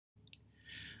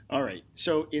All right,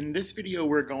 so in this video,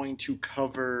 we're going to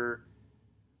cover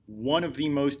one of the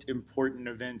most important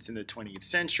events in the 20th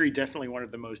century, definitely one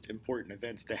of the most important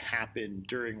events to happen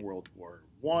during World War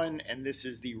I, and this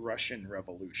is the Russian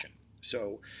Revolution.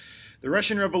 So the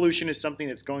Russian Revolution is something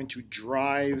that's going to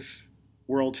drive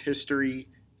world history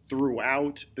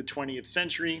throughout the 20th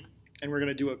century, and we're going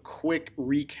to do a quick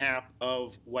recap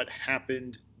of what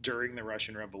happened during the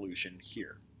Russian Revolution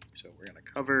here. So we're going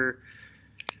to cover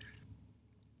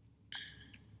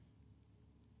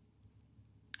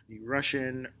the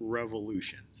Russian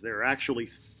revolutions. There are actually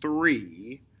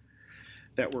three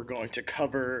that we're going to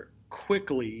cover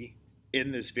quickly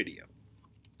in this video.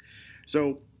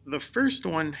 So the first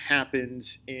one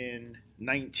happens in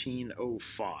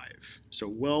 1905, so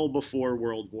well before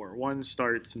World War I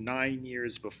starts, 9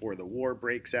 years before the war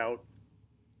breaks out.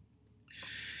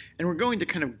 And we're going to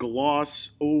kind of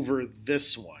gloss over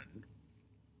this one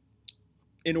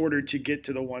in order to get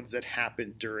to the ones that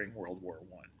happened during World War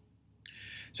I.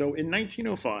 So in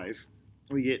 1905,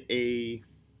 we get a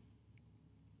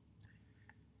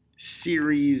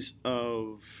series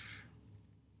of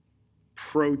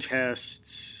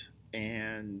protests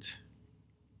and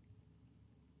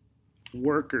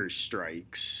worker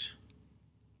strikes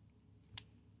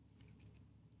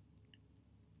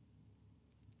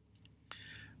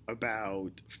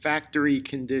about factory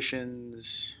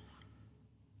conditions,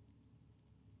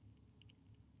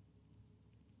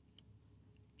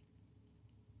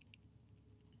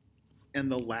 and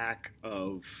the lack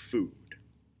of food.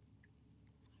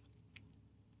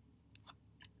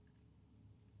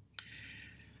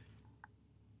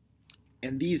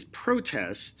 And these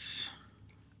protests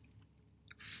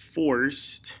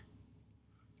forced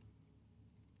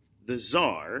the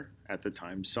Tsar, at the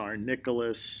time, Tsar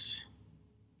Nicholas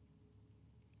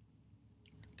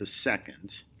II,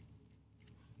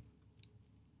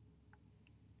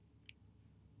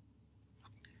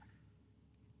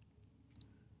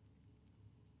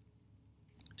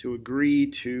 to agree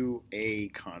to a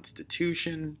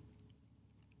constitution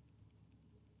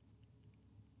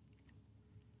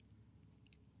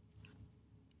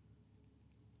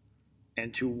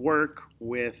and to work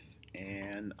with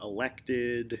an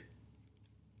elected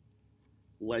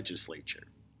legislature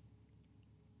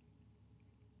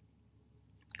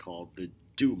called the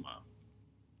Duma.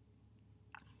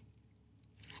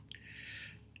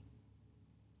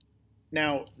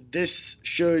 Now, this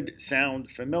should sound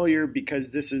familiar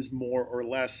because this is more or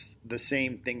less the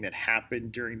same thing that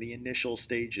happened during the initial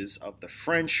stages of the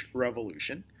French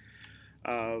Revolution.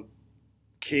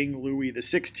 King Louis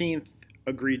XVI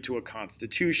agreed to a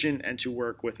constitution and to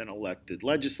work with an elected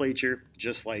legislature,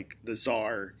 just like the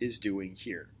Tsar is doing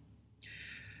here.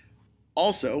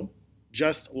 Also,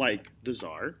 just like the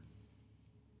Tsar,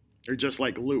 or just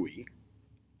like Louis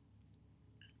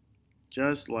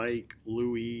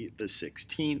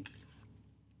XVI,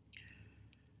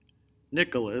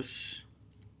 Nicholas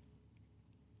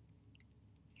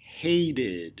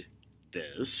hated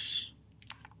this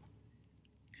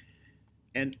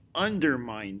and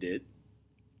undermined it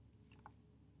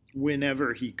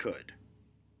whenever he could.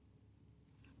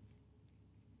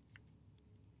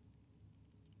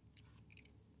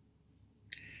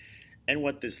 And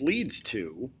what this leads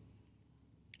to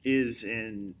is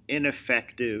an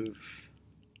ineffective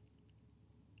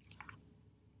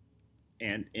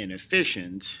and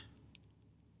inefficient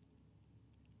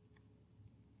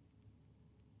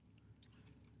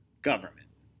government.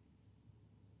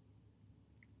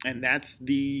 And that's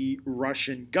the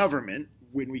Russian government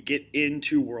when we get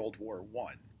into World War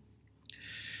I.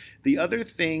 The other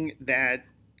thing that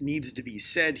needs to be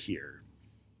said here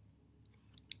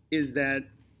is that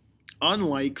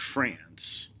unlike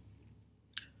France,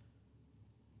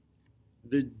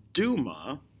 the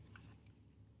Duma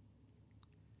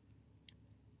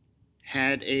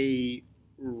had a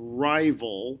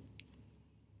rival,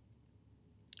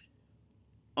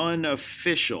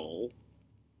 unofficial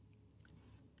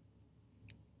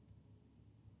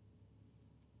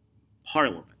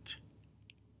parliament.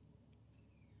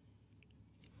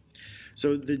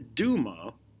 So the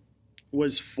Duma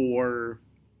was for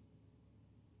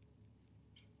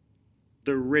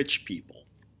the rich people,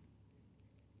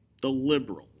 the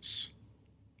liberals.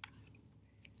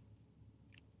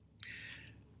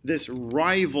 This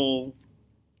rival,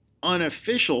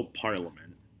 unofficial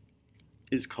parliament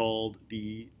is called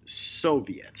the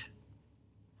Soviet.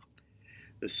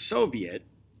 The Soviet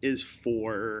is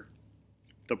for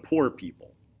the poor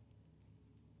people.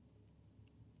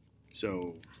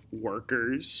 So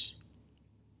workers,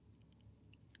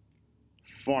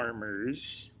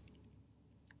 farmers,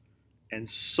 and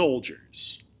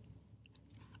soldiers.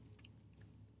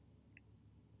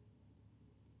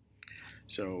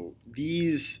 So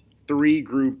these three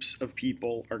groups of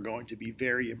people are going to be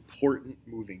very important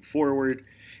moving forward,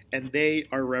 and they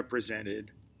are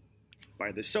represented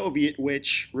by the Soviet,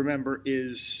 which, remember,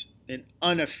 is an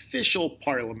unofficial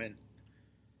parliament,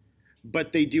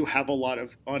 but they do have a lot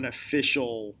of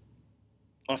unofficial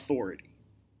authority.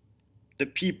 The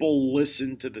people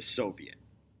listen to the Soviet.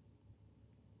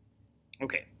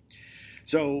 Okay,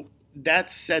 so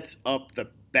that sets up the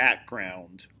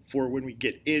background for when we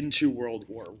get into World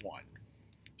War I.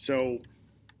 So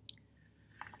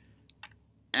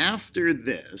after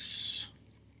this,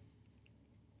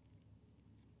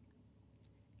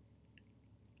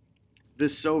 the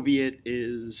Soviet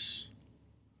is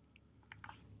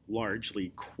largely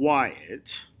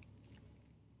quiet,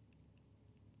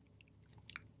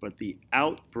 but the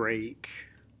outbreak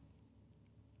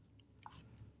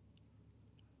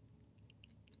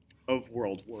of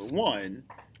World War I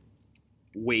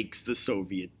wakes the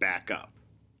Soviet back up.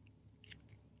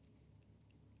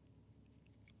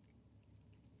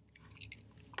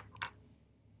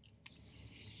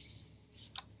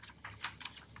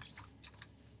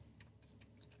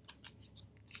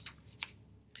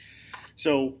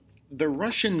 So the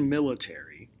Russian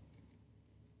military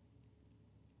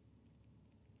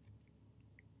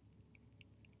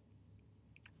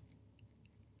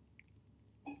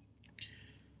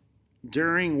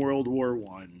during World War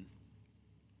I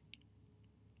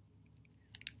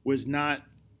was not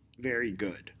very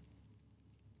good.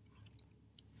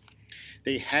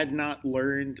 They had not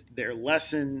learned their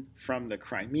lesson from the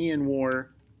Crimean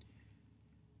War,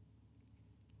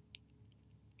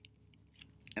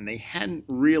 and they hadn't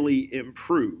really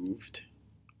improved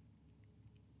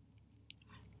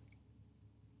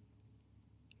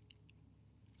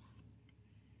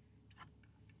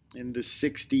in the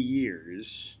 60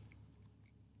 years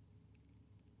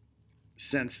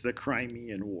since the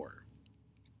Crimean War.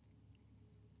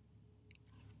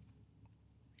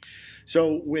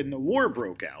 So when the war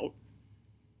broke out,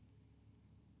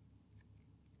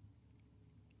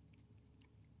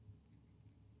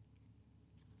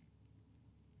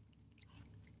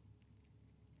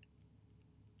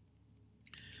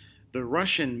 the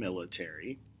Russian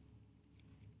military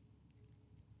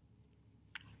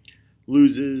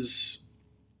loses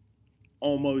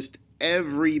almost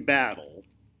every battle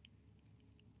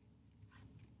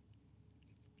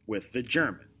with the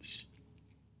Germans.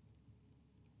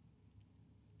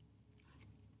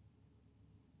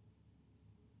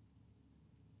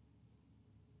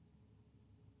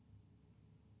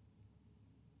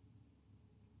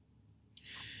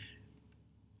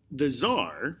 The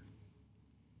Tsar,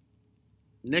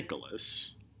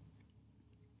 Nicholas,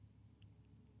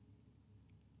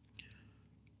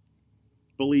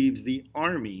 believes the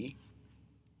army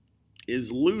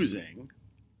is losing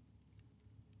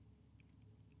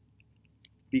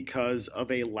because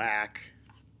of a lack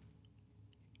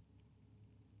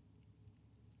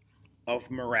of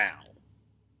morale.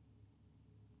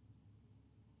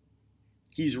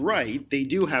 He's right, they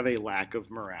do have a lack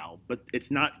of morale, but it's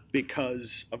not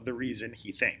because of the reason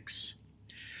he thinks.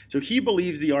 So he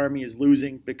believes the army is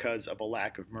losing because of a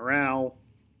lack of morale,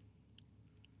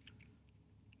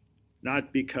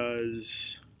 not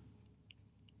because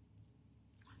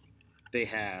they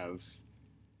have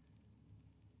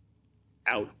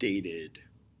outdated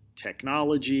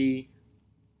technology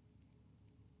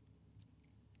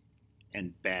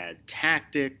and bad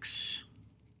tactics,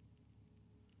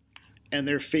 and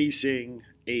they're facing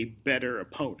a better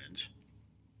opponent.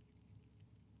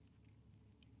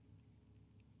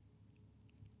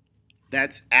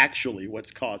 That's actually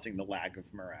what's causing the lack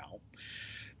of morale.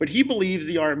 But he believes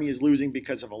the army is losing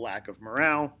because of a lack of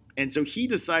morale, and so he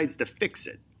decides to fix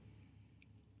it.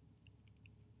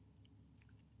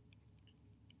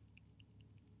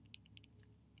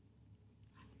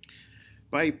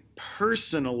 By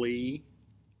personally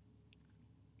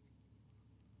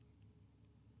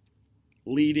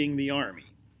leading the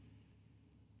army.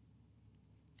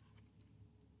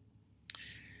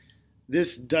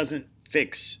 This doesn't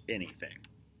fix anything.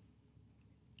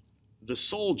 The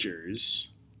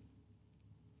soldiers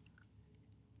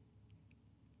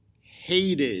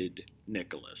hated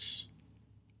Nicholas.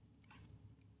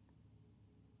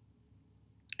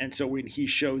 And so when he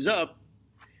shows up,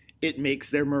 it makes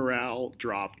their morale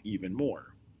drop even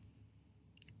more.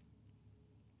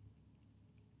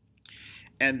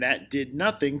 And that did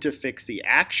nothing to fix the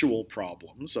actual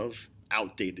problems of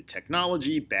outdated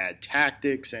technology, bad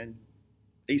tactics, and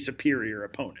a superior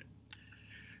opponent.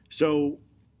 So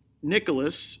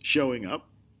Nicholas showing up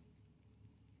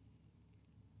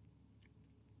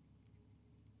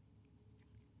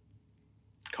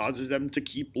causes them to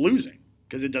keep losing.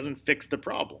 because it doesn't fix the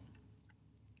problem.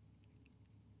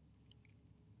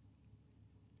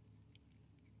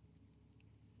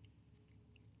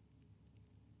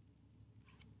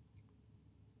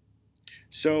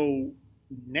 So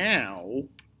now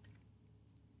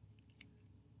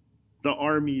the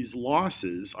army's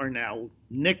losses are now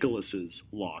Nicholas's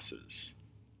losses.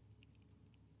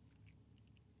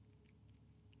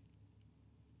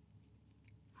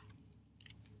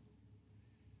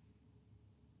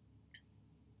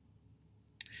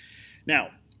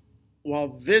 Now, while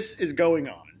this is going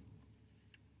on,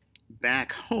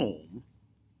 back home,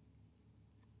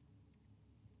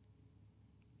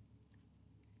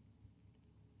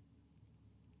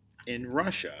 in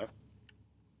Russia,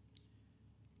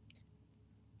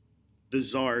 the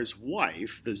Tsar's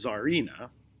wife, the Tsarina,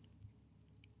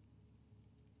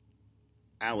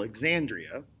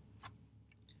 Alexandria,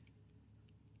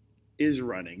 is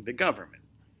running the government.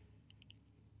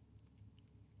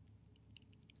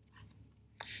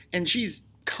 And she's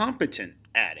competent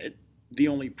at it. The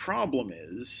only problem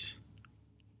is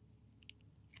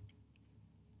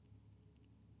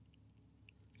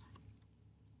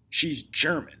she's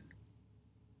German.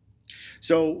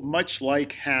 So much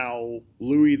like how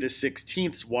Louis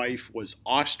XVI's wife was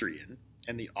Austrian,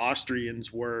 and the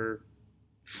Austrians were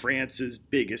France's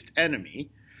biggest enemy,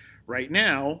 right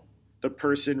now, the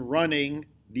person running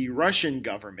the Russian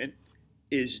government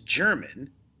is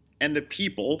German, and the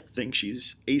people think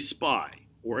she's a spy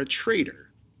or a traitor.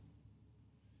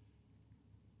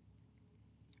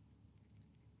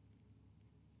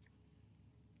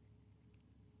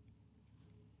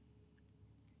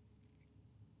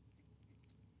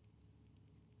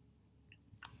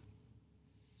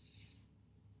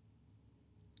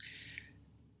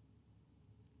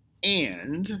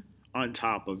 And on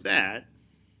top of that,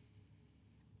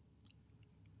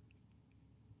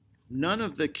 none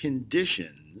of the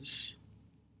conditions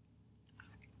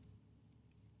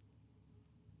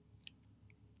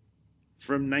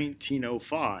from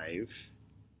 1905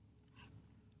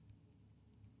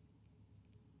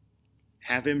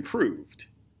 have improved.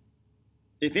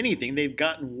 If anything, they've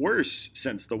gotten worse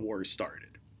since the war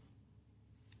started.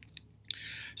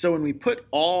 So when we put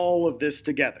all of this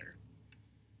together,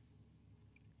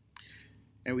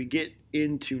 and we get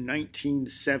into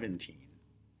 1917,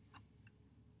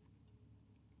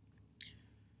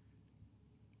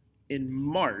 in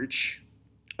March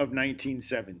of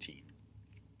 1917,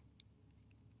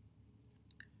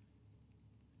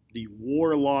 the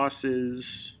war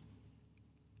losses,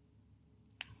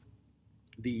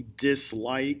 the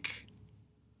dislike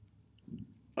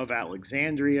of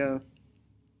Alexandria,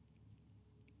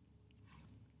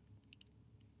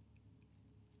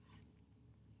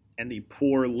 and the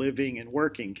poor living and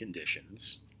working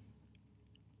conditions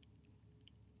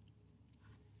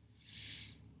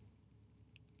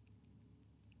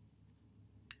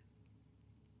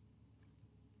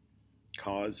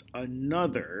cause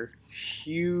another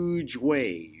huge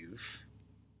wave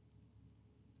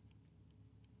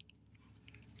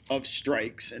of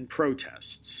strikes and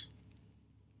protests.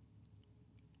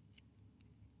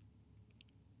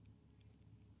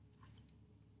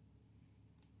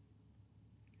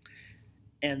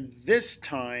 And this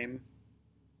time,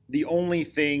 the only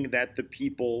thing that the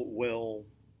people will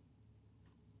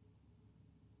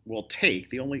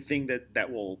take, the only thing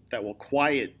that will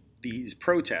quiet these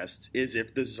protests is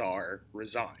if the Tsar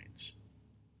resigns.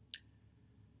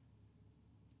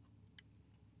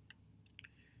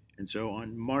 And so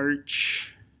on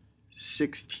March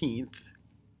 16th,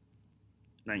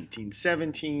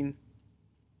 1917,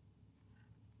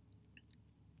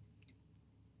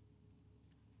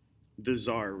 the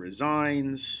Tsar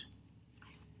resigns,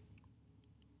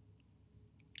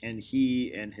 and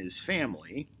he and his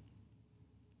family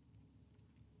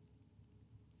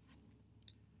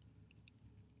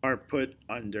are put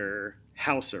under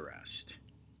house arrest.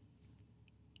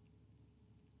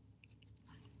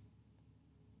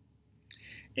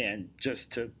 And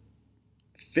just to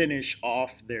finish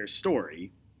off their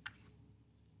story,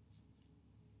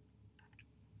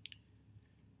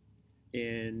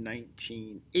 in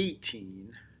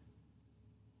 1918,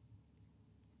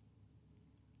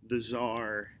 the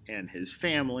Tsar and his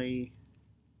family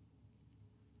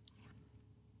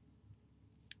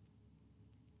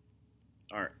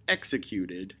are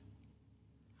executed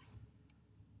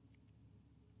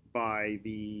by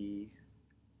the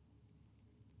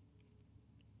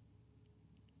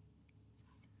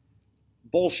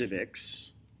Bolsheviks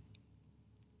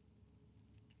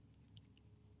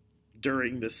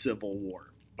during the Civil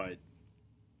War, but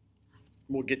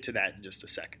we'll get to that in just a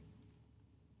second.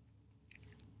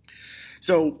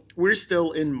 So we're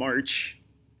still in March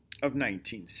of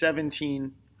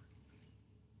 1917.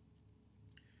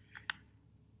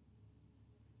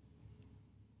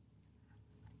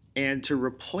 And to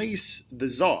replace the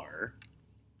Tsar,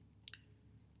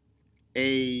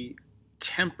 a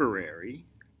temporary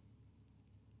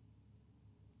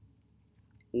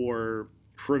or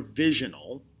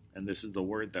provisional, and this is the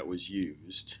word that was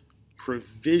used,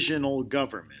 provisional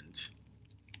government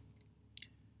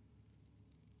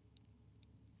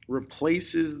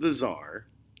replaces the Tsar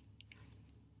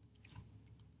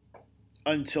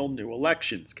until new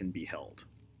elections can be held.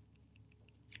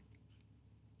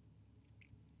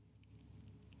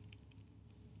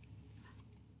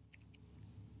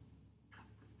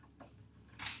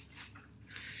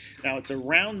 Now, it's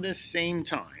around this same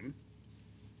time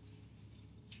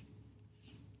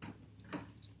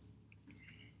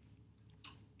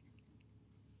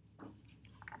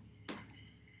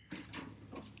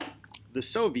the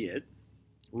Soviet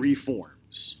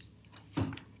reforms.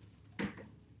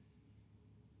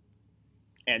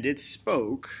 And it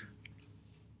spoke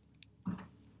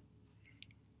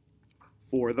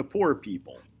for the poor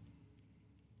people.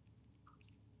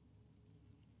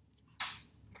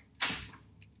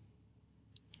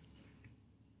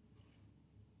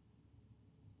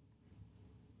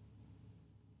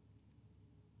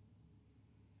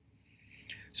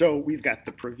 So we've got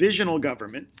the provisional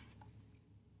government,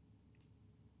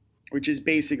 which is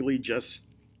basically just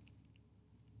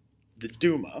the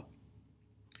Duma,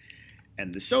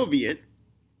 and the Soviet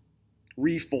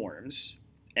reforms,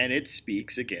 and it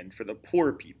speaks again for the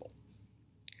poor people.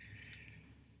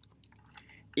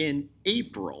 In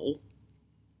April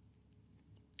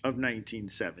of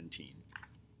 1917,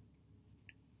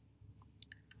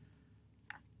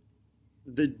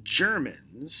 the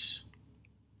Germans,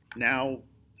 now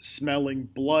smelling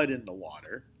blood in the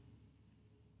water,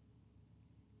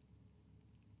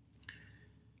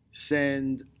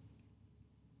 send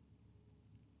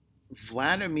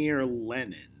Vladimir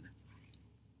Lenin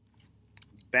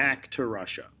back to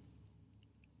Russia.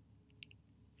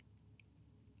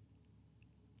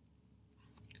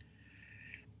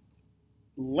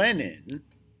 Lenin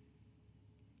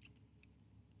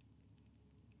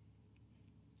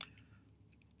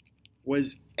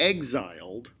was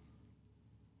exiled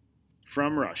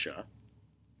from Russia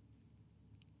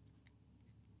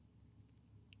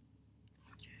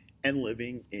and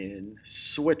living in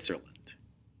Switzerland.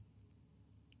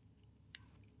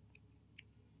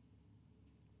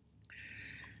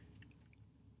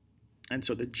 And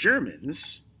so the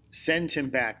Germans sent him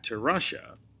back to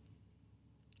Russia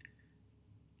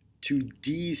to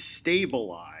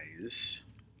destabilize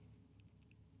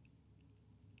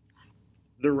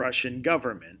the Russian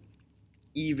government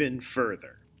even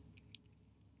further.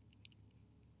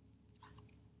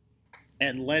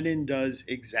 And Lenin does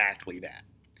exactly that.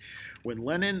 When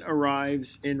Lenin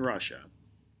arrives in Russia,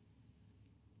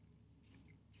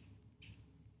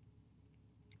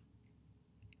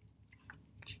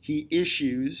 he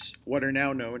issues what are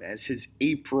now known as his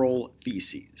April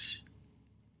Theses.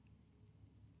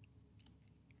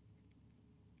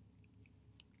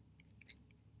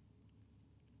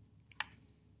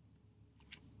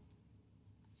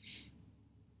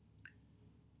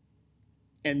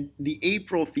 And the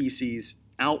April Theses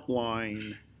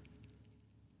outline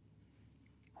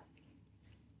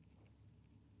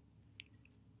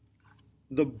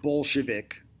the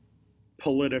Bolshevik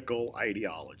political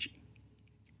ideology.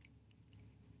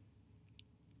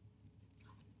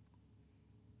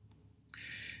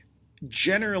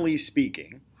 Generally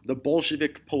speaking, the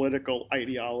Bolshevik political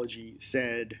ideology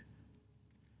said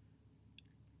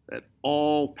that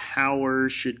all power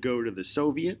should go to the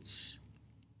Soviets,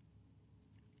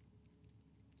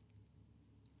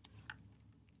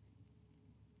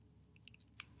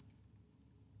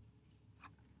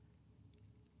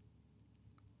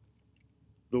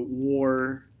 the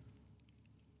war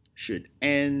should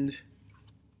end,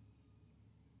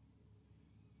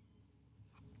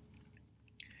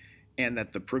 and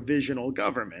that the provisional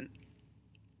government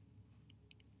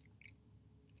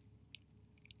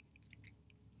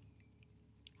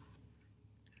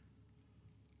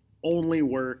only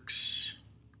works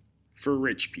for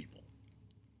rich people.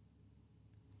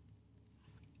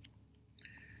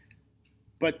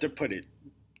 But to put it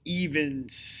even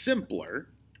simpler,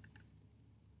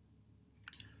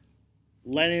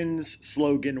 Lenin's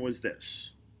slogan was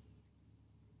this: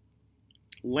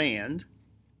 land,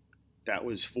 that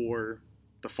was for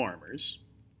the farmers;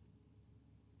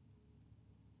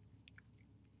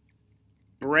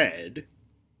 bread,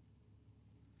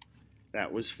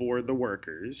 that was for the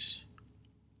workers;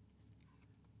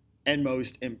 and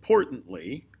most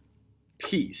importantly,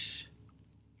 peace,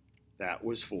 That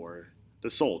was for the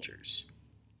soldiers.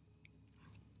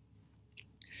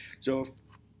 So if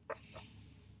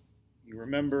you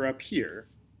remember up here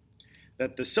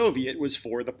that the Soviet was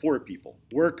for the poor people,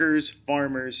 workers,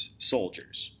 farmers,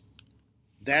 soldiers.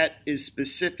 That is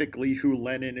specifically who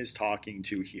Lenin is talking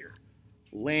to here.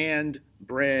 Land,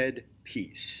 bread,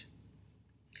 peace.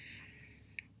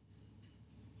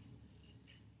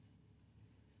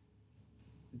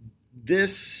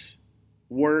 This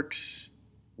works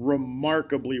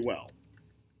remarkably well.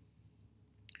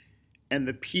 And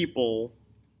the people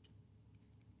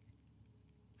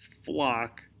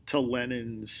flock to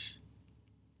Lenin's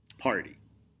party.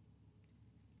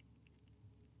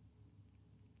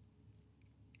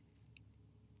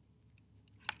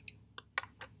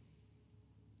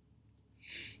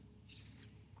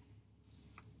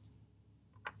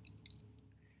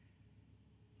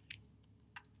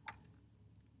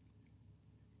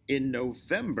 In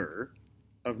November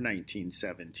of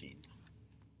 1917,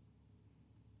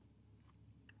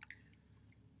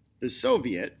 the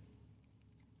Soviet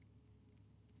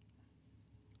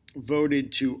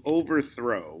voted to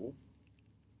overthrow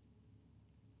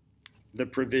the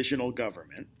provisional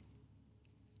government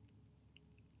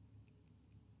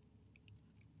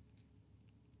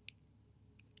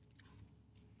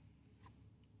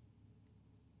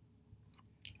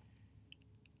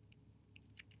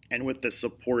and with the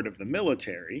support of the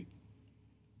military,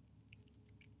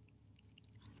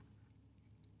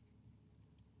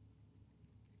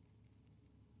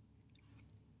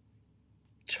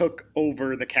 took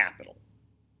over the capital.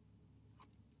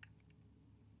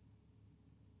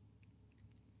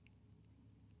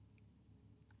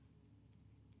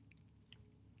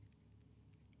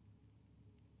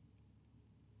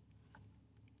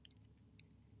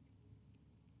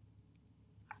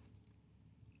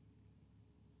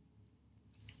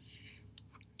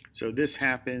 So this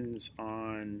happens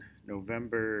on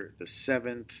November the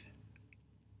 7th,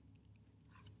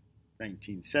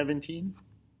 1917.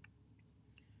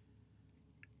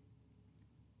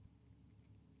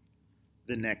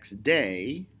 The next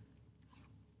day,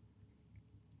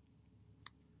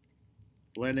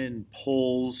 Lenin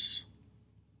pulls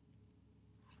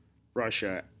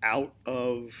Russia out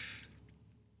of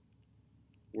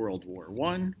World War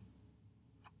I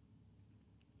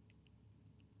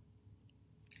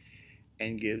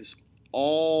and gives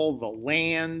all the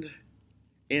land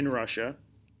in Russia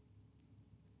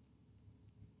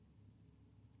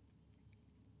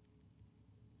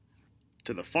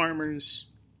to the farmers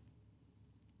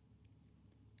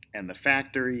and the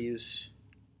factories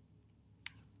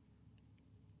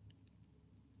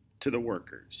to the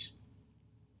workers.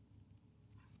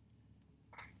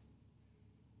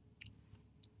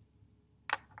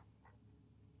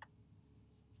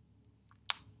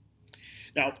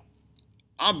 Now,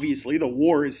 obviously, the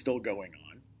war is still going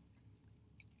on,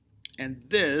 and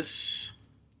this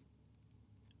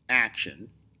action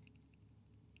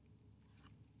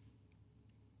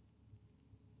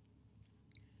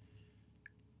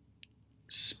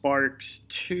sparks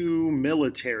two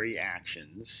military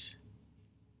actions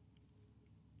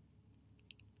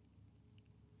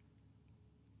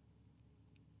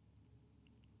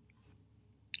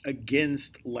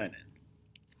against Lenin.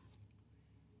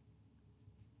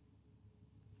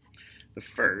 The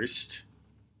first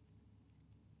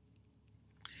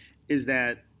is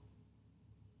that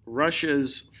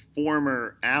Russia's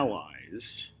former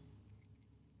allies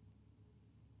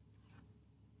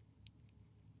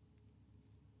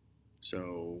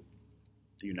so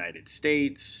the United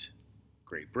States,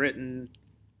 Great Britain,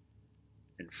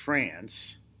 and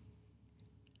France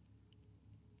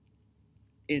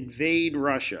invade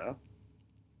Russia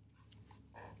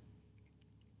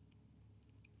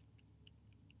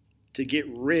to get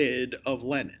rid of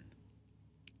Lenin.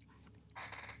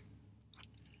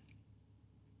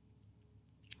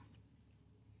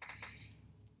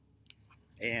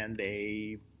 And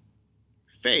they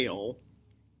fail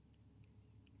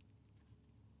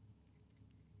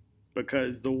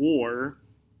because the war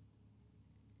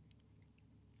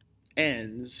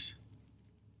ends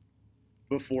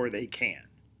before they can.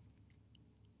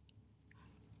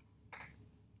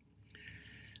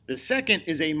 The second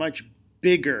is a much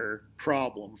bigger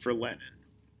problem for Lenin.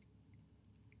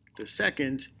 The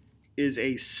second is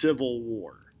a civil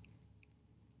war.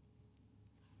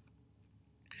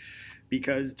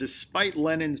 Because despite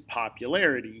Lenin's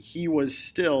popularity, he was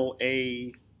still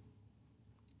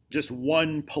just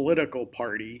one political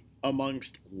party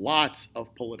amongst lots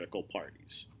of political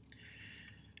parties.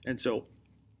 And so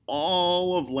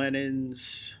all of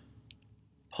Lenin's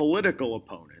political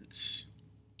opponents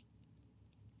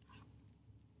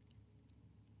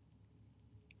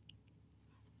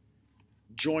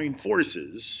join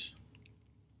forces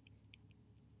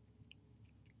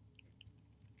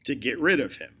to get rid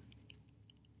of him.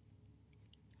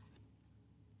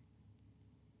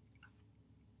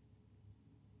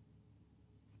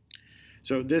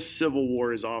 So this civil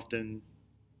war is often,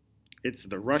 it's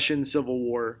the Russian Civil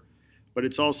War, but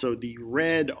it's also the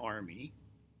Red Army,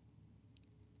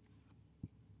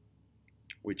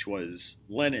 which was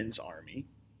Lenin's army,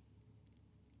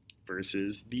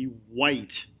 versus the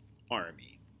White Army.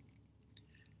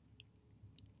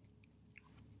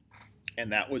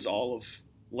 And that was all of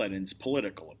Lenin's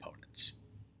political opponents.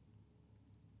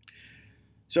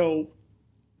 So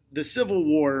the Civil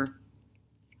War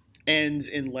ends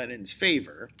in Lenin's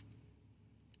favor.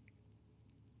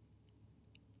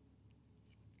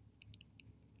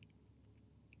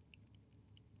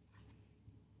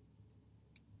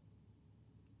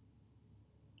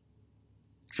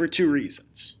 For two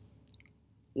reasons.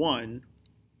 One,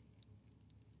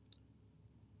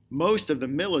 most of the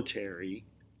military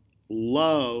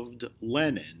loved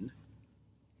Lenin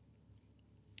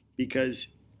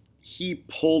because he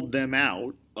pulled them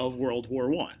out of World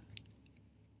War I.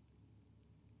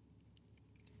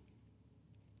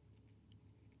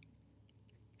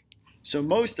 So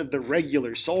most of the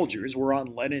regular soldiers were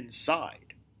on Lenin's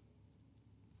side.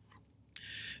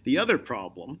 The other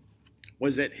problem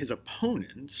was that his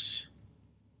opponents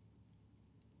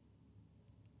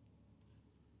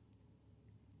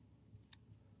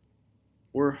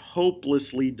were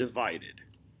hopelessly divided.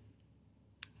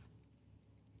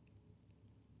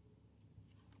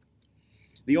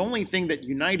 The only thing that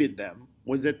united them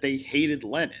was that they hated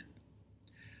Lenin.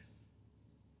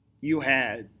 You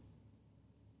had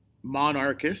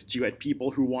monarchists, you had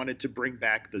people who wanted to bring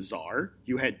back the Tsar,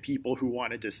 you had people who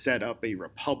wanted to set up a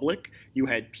republic, you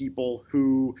had people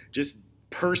who just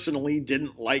personally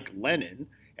didn't like Lenin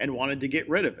and wanted to get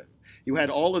rid of him. You had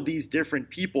all of these different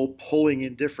people pulling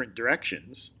in different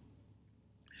directions,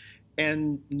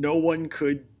 and no one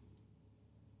could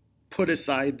put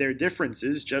aside their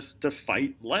differences just to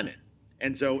fight Lenin.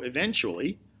 And so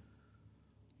eventually,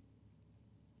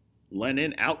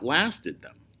 Lenin outlasted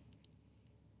them.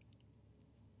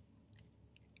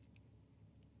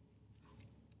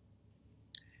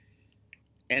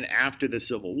 And after the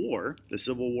Civil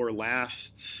War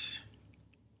lasts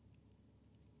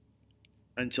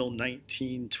until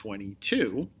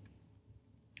 1922,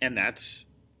 and that's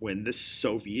when the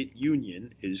Soviet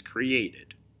Union is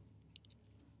created.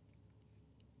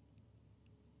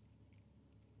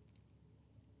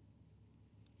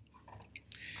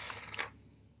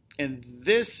 And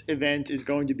this event is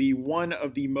going to be one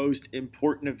of the most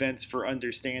important events for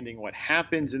understanding what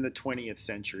happens in the 20th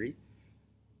century.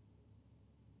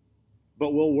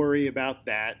 But we'll worry about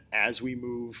that as we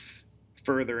move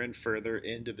further and further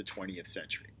into the 20th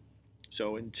century.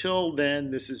 So until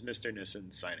then, this is Mr.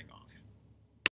 Nissen signing off.